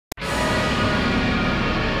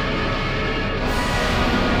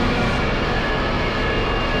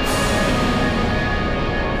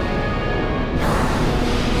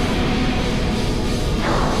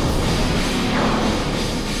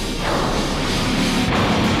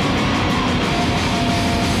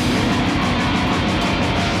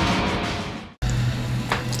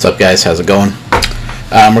What's up, guys? How's it going?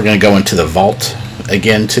 We're going to go into the vault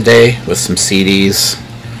again today with some CDs.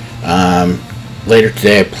 Later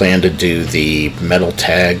today I plan to do the Metal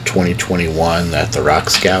Tag 2021 that the Rock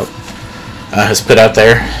Scout has put out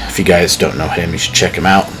there. If you guys don't know him, you should check him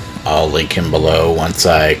out. I'll link him below once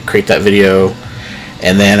I create that video.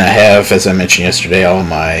 And then I have, as I mentioned yesterday, all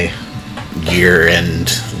my year-end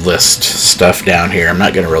list stuff down here. I'm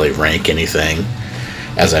not going to really rank anything,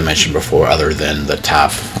 as I mentioned before, other than the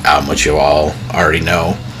top album, which you all already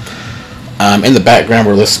know. In the background,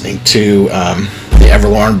 we're listening to The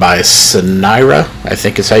Everlorn by Sanira, I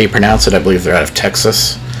think is how you pronounce it. I believe they're out of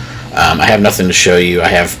Texas. I have nothing to show you. I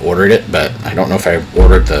have ordered it, but I don't know if I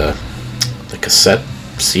ordered the cassette,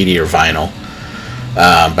 CD, or vinyl.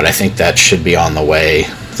 But I think that should be on the way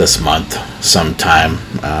this month sometime.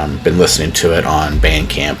 Been listening to it on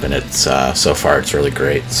Bandcamp, and it's so far it's really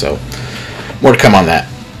great. So more to come on that.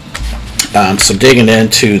 So digging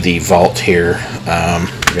into the vault here,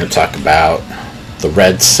 we're going to talk about The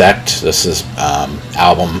Red Sect. This is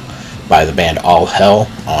album by the band All Hell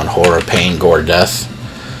on Horror, Pain, Gore, Death.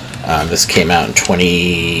 This came out in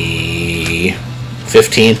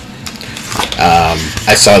 2015.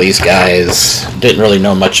 I saw these guys, didn't really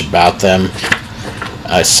know much about them.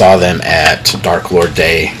 I saw them at Dark Lord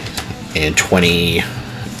Day in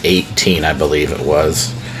 2018, I believe it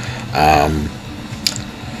was.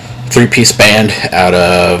 Three-piece band out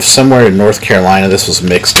of somewhere in North Carolina. This was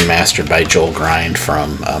mixed and mastered by Joel Grind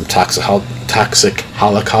from Toxic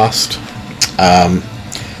Holocaust.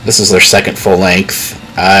 This is their second full-length.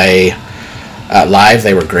 Live,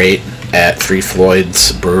 they were great at Three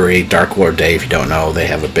Floyd's Brewery, Dark Lord Day. If you don't know, they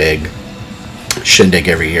have a big shindig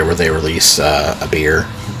every year where they release a beer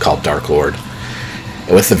called Dark Lord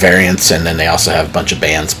with the variants, and then they also have a bunch of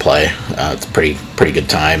bands play. It's a pretty good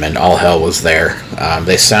time, and All Hell was there.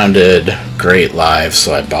 They sounded great live,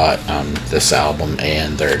 so I bought this album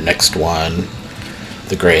and their next one,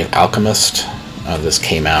 The Grave Alchemist. This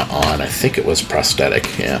came out on, I think it was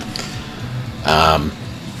Prosthetic. Yeah.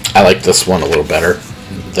 I like this one a little better.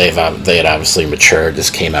 They had obviously matured. This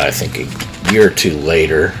came out, I think, a year or two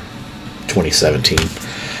later, 2017.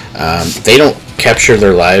 They don't capture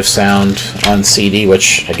their live sound on CD,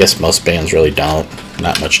 which I guess most bands really don't.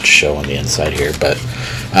 Not much to show on the inside here, but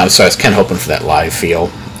so I was kind of hoping for that live feel,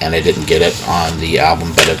 and I didn't get it on the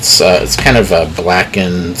album. But it's kind of a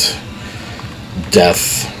blackened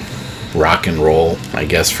death rock and roll, I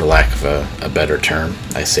guess, for lack of a better term.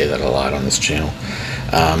 I say that a lot on this channel.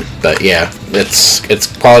 But yeah, it's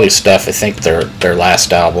quality stuff. I think their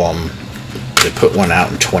last album, they put one out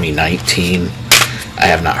in 2019. I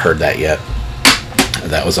have not heard that yet.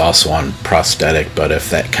 That was also on Prosthetic, but if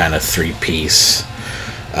that kind of three-piece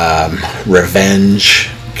revenge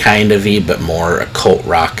kind of-y, but more occult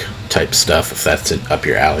rock type stuff, if that's up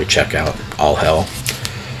your alley, check out All Hell.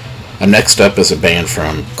 Next up is a band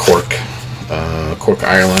from Cork,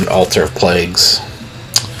 Ireland, Altar of Plagues.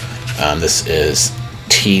 This is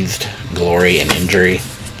Teethed Glory and Injury.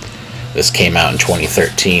 This came out in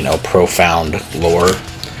 2013. Oh, Profound Lore.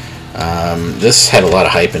 This had a lot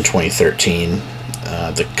of hype in 2013.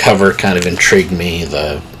 The cover kind of intrigued me.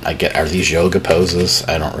 Are these yoga poses?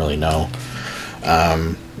 I don't really know.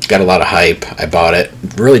 Got a lot of hype. I bought it.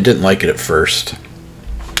 Really didn't like it at first.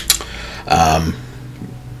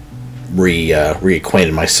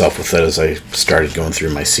 Reacquainted myself with it as I started going through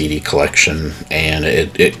my CD collection, and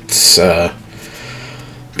it's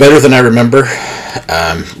better than I remember.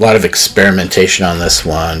 A lot of experimentation on this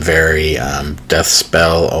one, very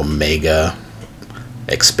Deathspell, Omega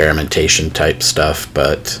experimentation type stuff,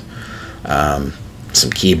 but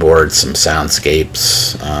some keyboards, some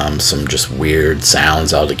soundscapes, some just weird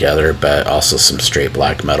sounds altogether, but also some straight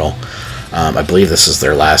black metal. I believe this is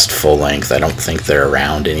their last full length. I don't think they're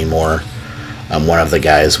around anymore. One of the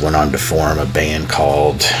guys went on to form a band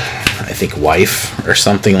called, I think, Wife or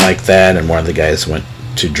something like that, and one of the guys went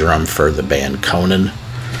to drum for the band Conan,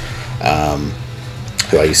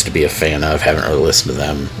 who I used to be a fan of. Haven't really listened to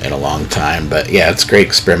them in a long time, but yeah, it's great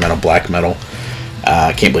experimental black metal.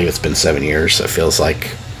 I can't believe it's been 7 years. It feels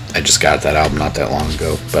like I just got that album not that long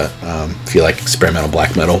ago, but if you like experimental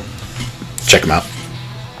black metal, check them out.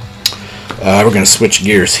 We're going to switch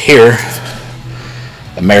gears here.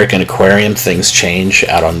 American Aquarium, Things Change,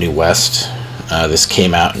 out on New West. This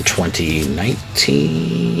came out in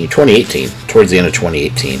 2018, towards the end of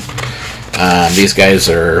 2018. These guys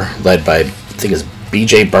are led by, I think it's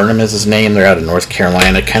BJ Burnham is his name. They're out of North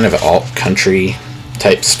Carolina, kind of alt-country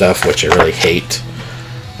type stuff, which I really hate.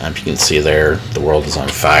 You can see there, The World Is on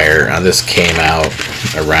Fire. This came out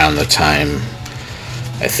around the time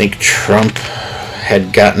I think Trump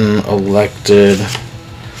had gotten elected.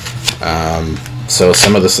 So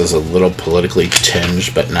some of this is a little politically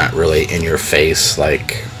tinged, but not really in your face,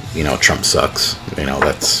 like, Trump sucks.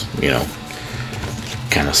 That's,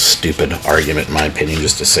 kind of stupid argument in my opinion,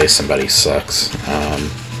 just to say somebody sucks.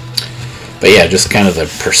 But yeah, just kind of the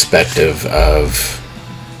perspective of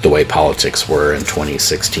the way politics were in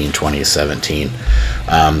 2016, 2017.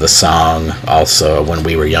 The song also, When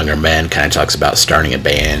We Were Younger Men, kind of talks about starting a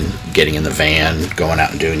band, getting in the van, going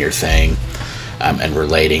out and doing your thing, and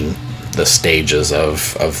relating the stages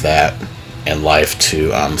of that in life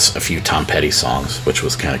to a few Tom Petty songs, which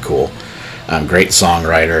was kind of cool. Great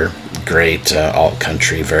songwriter, great alt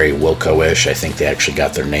country, very Wilco-ish. I think they actually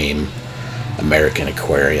got their name, American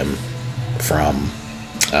Aquarium, from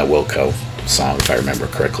Wilco song, if I remember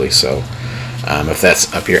correctly. So if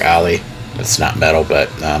that's up your alley, it's not metal, but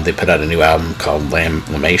they put out a new album called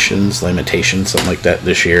Lamentations, something like that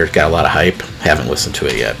this year. Got a lot of hype. Haven't listened to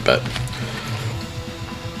it yet, but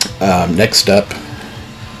next up,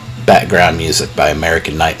 background music by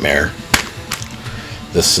American Nightmare.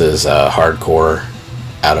 This is hardcore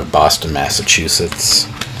out of Boston, Massachusetts.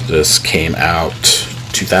 This came out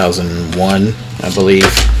 2001, I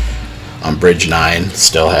believe, on Bridge 9.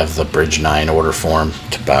 Still have the Bridge 9 order form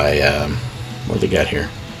to buy. What do they got here?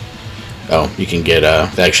 Oh, you can get,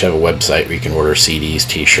 they actually have a website where you can order CDs,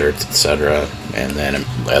 t-shirts, etc. And then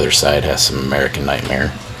the other side has some American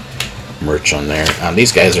Nightmare merch on there.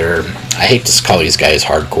 These guys are, I hate to call these guys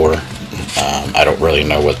hardcore. I don't really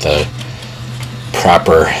know what the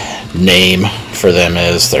proper name for them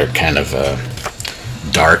is. They're kind of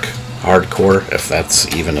dark hardcore, if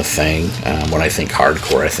that's even a thing. When I think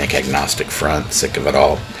hardcore, I think Agnostic Front, Sick of It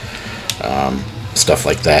All, stuff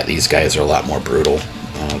like that. These guys are a lot more brutal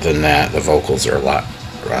than that. The vocals are a lot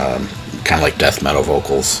kind of like death metal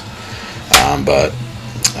vocals, but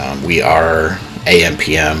We Are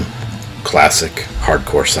AMPM, classic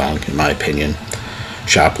hardcore song in my opinion.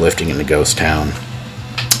 Shoplifting in the Ghost Town.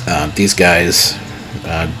 These guys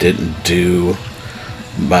didn't do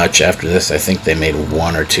much after this. I think they made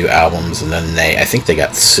 1 or 2 albums, and then I think they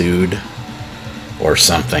got sued or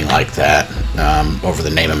something like that over the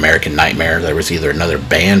name American Nightmare. There was either another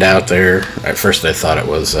band out there. At first I thought it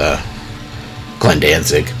was Glenn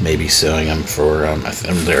Danzig maybe suing them for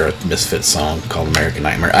their Misfits song called American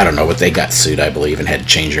Nightmare. I don't know, but they got sued, I believe, and had to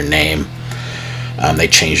change their name. They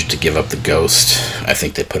changed it to Give Up the Ghost. I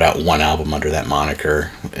think they put out 1 album under that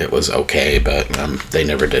moniker. It was okay, but they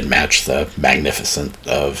never did match the magnificence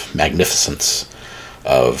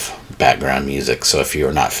of background music. So if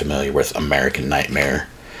you're not familiar with American Nightmare,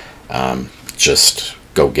 just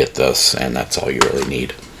go get this, and that's all you really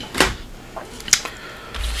need.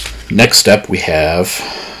 Next up, we have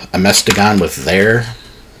Amestagón with There.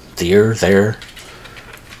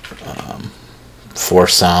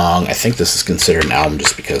 4-song. I think this is considered an album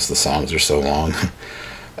just because the songs are so long.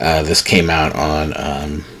 This came out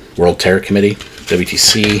on World Terror Committee,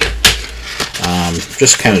 WTC.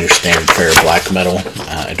 Just kind of your standard fare of black metal.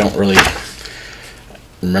 I don't really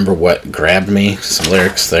remember what grabbed me. Some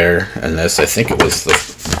lyrics there, and this, I think it was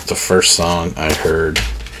the first song I heard.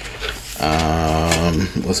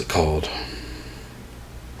 What was it called?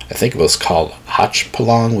 I think it was called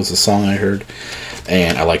Hachpalong was the song I heard,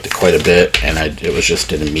 and I liked it quite a bit, and it was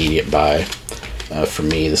just an immediate buy for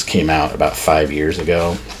me. This came out about 5 years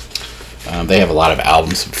ago. They have a lot of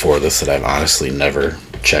albums before this that I've honestly never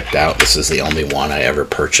checked out. This is the only one I ever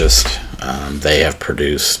purchased. They have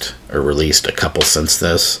produced or released a couple since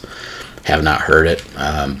this. Have not heard it.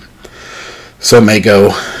 So may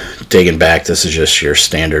go digging back. This is just your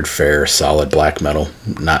standard fare, solid black metal.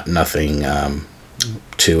 Nothing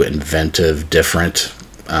too inventive, different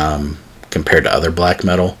compared to other black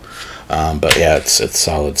metal. But yeah, it's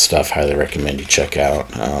solid stuff. Highly recommend you check out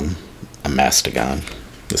Amestagón.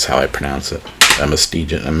 That's how I pronounce it.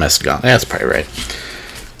 Amestagón. Yeah, that's probably right.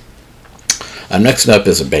 Next up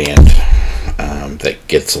is a band that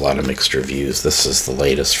gets a lot of mixed reviews. This is the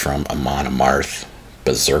latest from Amon Amarth,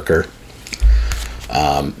 Berserker.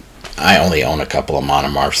 I only own a couple of Amon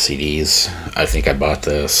Amarth CDs. I think I bought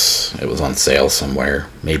this. It was on sale somewhere,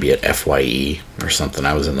 maybe at FYE or something.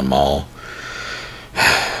 I was in the mall.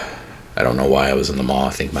 I don't know why I was in the mall.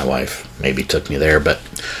 I think my wife maybe took me there, but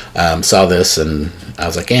saw this and I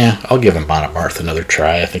was like, yeah, I'll give Amon Amarth another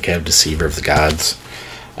try. I think I have Deceiver of the Gods.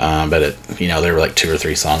 But there were like 2 or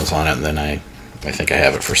 3 songs on it, and then I think I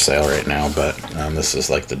have it for sale right now. But this is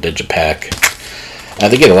like the Digipack.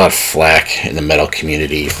 They get a lot of flack in the metal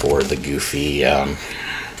community for the goofy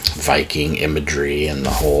Viking imagery and the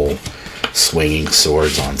whole swinging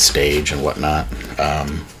swords on stage and whatnot.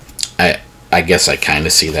 I guess I kind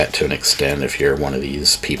of see that to an extent. If you're one of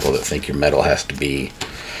these people that think your metal has to be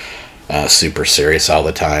super serious all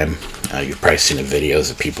the time. You've probably seen the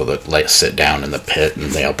videos of people that sit down in the pit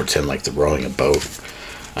and they all pretend like they're rowing a boat.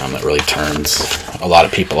 That really turns a lot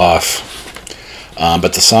of people off.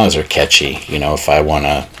 But the songs are catchy. If I want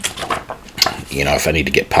to, if I need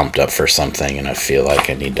to get pumped up for something and I feel like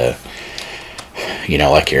I need to,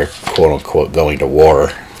 like you're quote unquote going to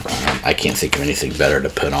war, I can't think of anything better to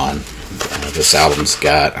put on. This album's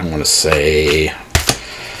got, I'm going to say,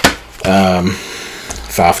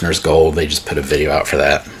 Fafner's Gold. They just put a video out for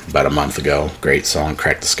that about a month ago. Great song.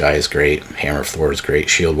 Crack the Sky is great. Hammer of Thor is great.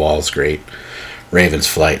 Shield Wall is great. Raven's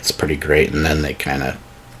Flight's pretty great. And then they kind of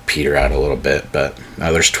peter out a little bit. But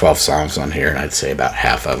there's 12 songs on here, and I'd say about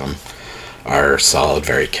half of them are solid,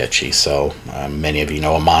 very catchy. So many of you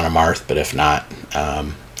know Amon Amarth, but if not,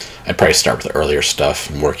 I'd probably start with the earlier stuff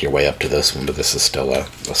and work your way up to this one. But this is still a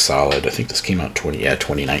solid. I think this came out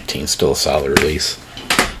 2019. Still a solid release.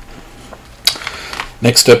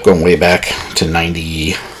 Next up, going way back to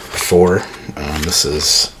 94, this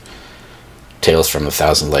is Tales from a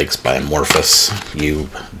Thousand Lakes by Amorphous. You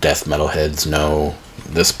death metal heads know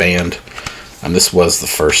this band. This was the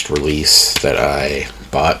first release that I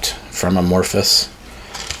bought from Amorphous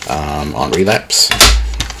on Relapse.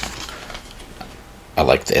 I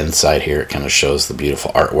like the inside here. It kind of shows the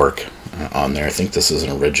beautiful artwork on there. I think this is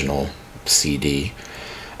an original CD.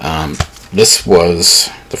 This was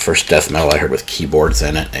the first death metal I heard with keyboards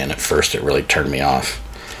in it, and at first it really turned me off.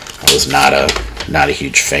 I was not a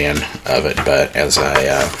huge fan of it, but as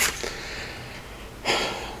I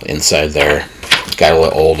inside there got a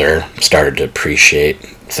little older, started to appreciate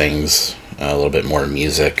things a little bit more,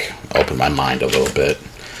 music, opened my mind a little bit.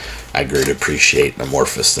 I grew to appreciate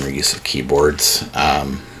Amorphous and their use of keyboards.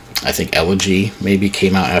 I think Elegy maybe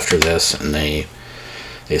came out after this, and they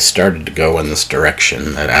started to go in this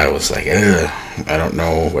direction that I was like, I don't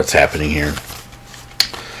know what's happening here.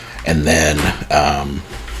 And then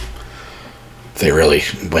they really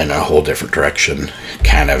went a whole different direction,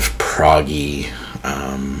 kind of proggy,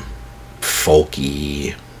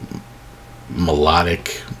 folky,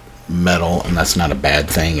 melodic metal, and that's not a bad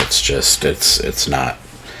thing. It's just it's not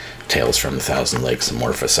Tales from a Thousand Lakes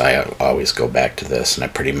Amorphous. I always go back to this, and I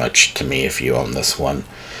pretty much, to me, if you own this one,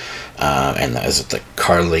 and is it the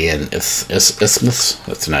Carlian Isthmus?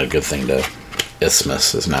 That's not a good thing to...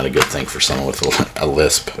 Isthmus is not a good thing for someone with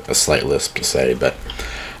a slight lisp to say, but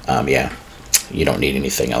yeah, you don't need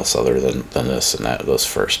anything else other than this and those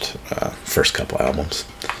first couple albums.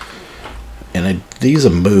 And they use a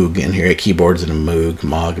Moog in here, keyboards and a Moog,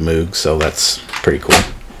 Moog, so that's pretty cool.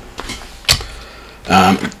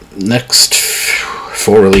 Next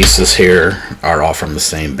 4 releases here are all from the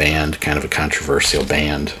same band, kind of a controversial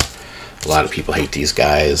band. A lot of people hate these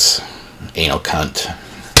guys. Anal Cunt.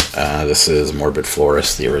 This is Morbid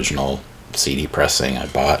Florist, the original CD pressing I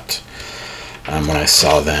bought when I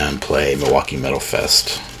saw them play Milwaukee Metal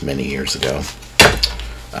Fest many years ago.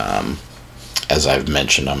 As I've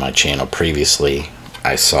mentioned on my channel previously,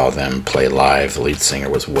 I saw them play live. The lead singer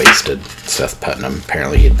was wasted, Seth Putnam.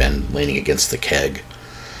 Apparently he had been leaning against the keg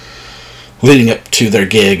leading up to their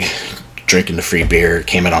gig, drinking the free beer,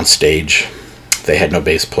 came in on stage. They had no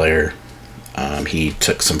bass player. He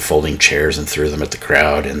took some folding chairs and threw them at the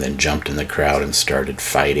crowd, and then jumped in the crowd and started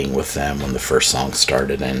fighting with them when the first song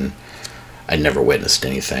started, and I'd never witnessed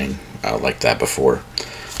anything like that before.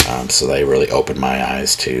 So they really opened my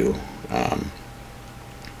eyes to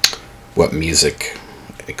what music,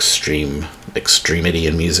 extremity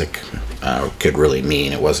in music could really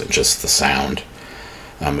mean. It wasn't just the sound.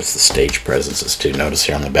 It's the stage presences too. Notice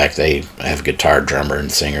here on the back they have a guitar, drummer,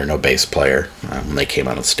 and singer, no bass player. When they came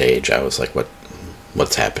out on stage, I was like,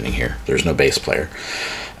 what's happening here? There's no bass player.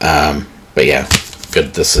 But yeah,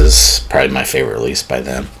 good. This is probably my favorite release by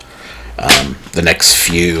them. The next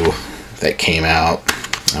few that came out,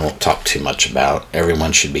 I won't talk too much about.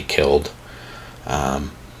 Everyone Should Be Killed.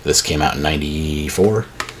 This came out in 94,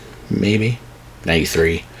 maybe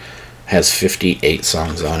 93. Has 58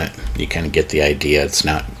 songs on it. You kind of get the idea. It's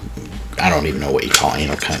not, I don't even know what you call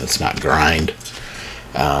Anal Cunt. It's not grind.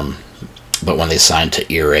 But when they signed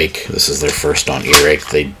to Earache, this is their first on Earache,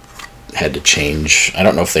 they had to change. I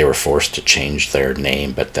don't know if they were forced to change their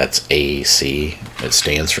name, but that's AAC. It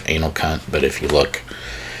stands for Anal Cunt, but if you look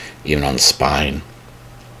even on the spine,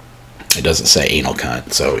 it doesn't say Anal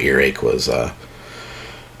Cunt. So Earache was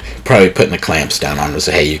probably putting the clamps down on it and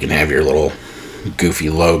say, hey, you can have your little goofy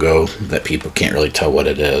logo that people can't really tell what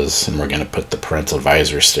it is, and we're going to put the parental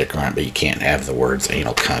advisor sticker on it, but you can't have the words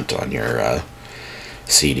Anal Cunt on your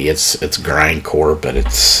CD. It's grindcore, but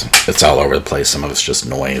it's all over the place. Some of it's just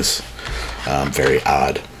noise. Very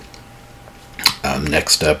odd.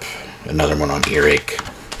 Next up, another one on Earache.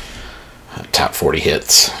 top 40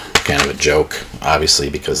 hits. Kind of a joke, obviously,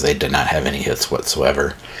 because they did not have any hits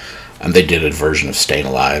whatsoever. They did a version of Staying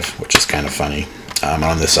Alive, which is kind of funny.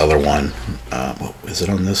 On this other one, is it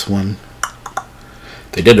on this one?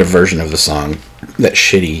 They did a version of the song, that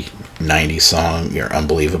shitty 90s song, You're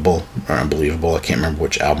Unbelievable, or Unbelievable. I can't remember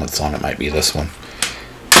which album it's on. It might be this one.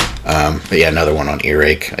 But yeah, another one on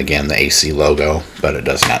Earache. Again, the AC logo, but it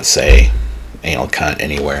does not say Anal Cunt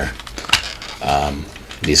anywhere.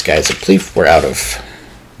 These guys, I believe, were out of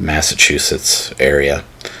Massachusetts area.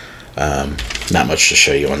 Not much to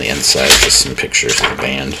show you on the inside, just some pictures of the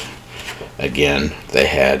band. Again, they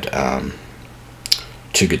had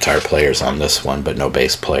 2 guitar players on this one, but no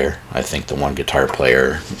bass player. I think the one guitar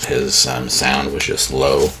player, his sound was just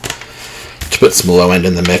low. To put some low end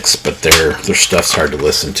in the mix, but their stuff's hard to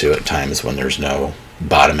listen to at times when there's no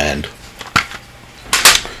bottom end.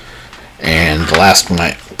 And the last one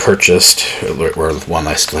I purchased, or the one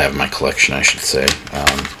I still have in my collection, I should say,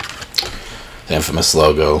 the infamous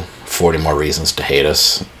logo, 40 More Reasons to Hate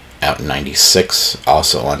Us, out in 96,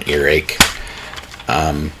 also on Earache.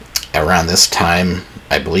 Around this time,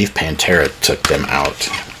 I believe Pantera took them out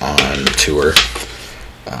on tour.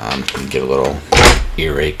 You can get a little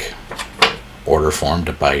Earache order form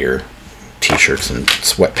to buy your t-shirts and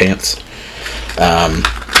sweatpants.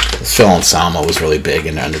 Phil Anselmo was really big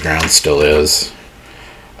in underground, still is.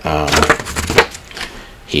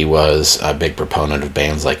 He was a big proponent of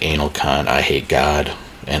bands like Anal Cunt, I Hate God,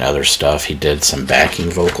 and other stuff. He did some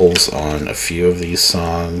backing vocals on a few of these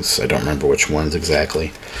songs. I don't remember which ones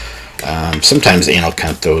exactly. Sometimes Anal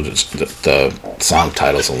Cunt, though, the song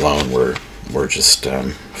titles alone were just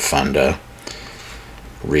fun to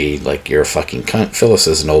read. Like, you're a fucking cunt. Phyllis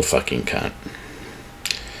is an old fucking cunt.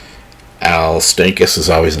 Al Stankus is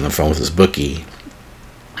always on the phone with his bookie.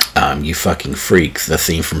 You fucking freak, the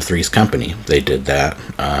theme from Three's Company. They did that.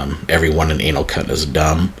 Everyone in Anal Cunt is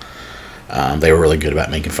dumb. They were really good about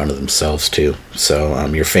making fun of themselves, too. So,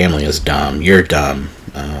 your family is dumb. You're dumb.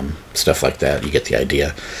 Stuff like that. You get the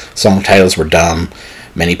idea. Song titles were dumb.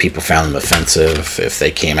 Many people found them offensive. If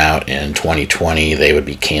they came out in 2020, they would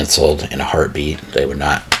be canceled in a heartbeat. They would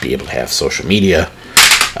not be able to have social media,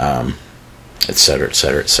 etc.,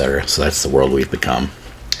 etc., etc. So that's the world we've become.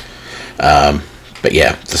 But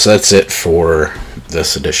yeah, so that's it for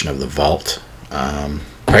this edition of The Vault.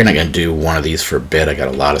 Probably not going to do one of these for a bit. I got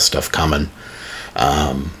a lot of stuff coming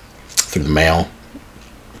through the mail.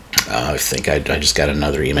 I think I just got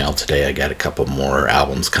another email today. I got a couple more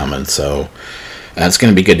albums coming, so it's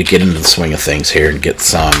going to be good to get into the swing of things here and get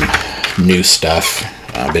some new stuff.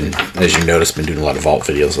 I've been, as you noticed, been doing a lot of Vault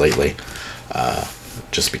videos lately,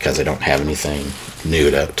 just because I don't have anything new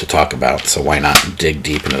to talk about. So why not dig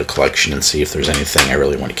deep into the collection and see if there's anything I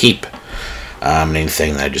really want to keep, and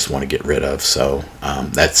anything that I just want to get rid of. So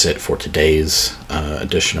that's it for today's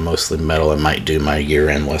edition of Mostly Metal. I might do my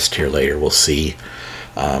year-end list here later. We'll see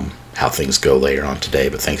how things go later on today.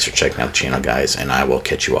 But thanks for checking out the channel, guys, and I will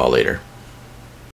catch you all later.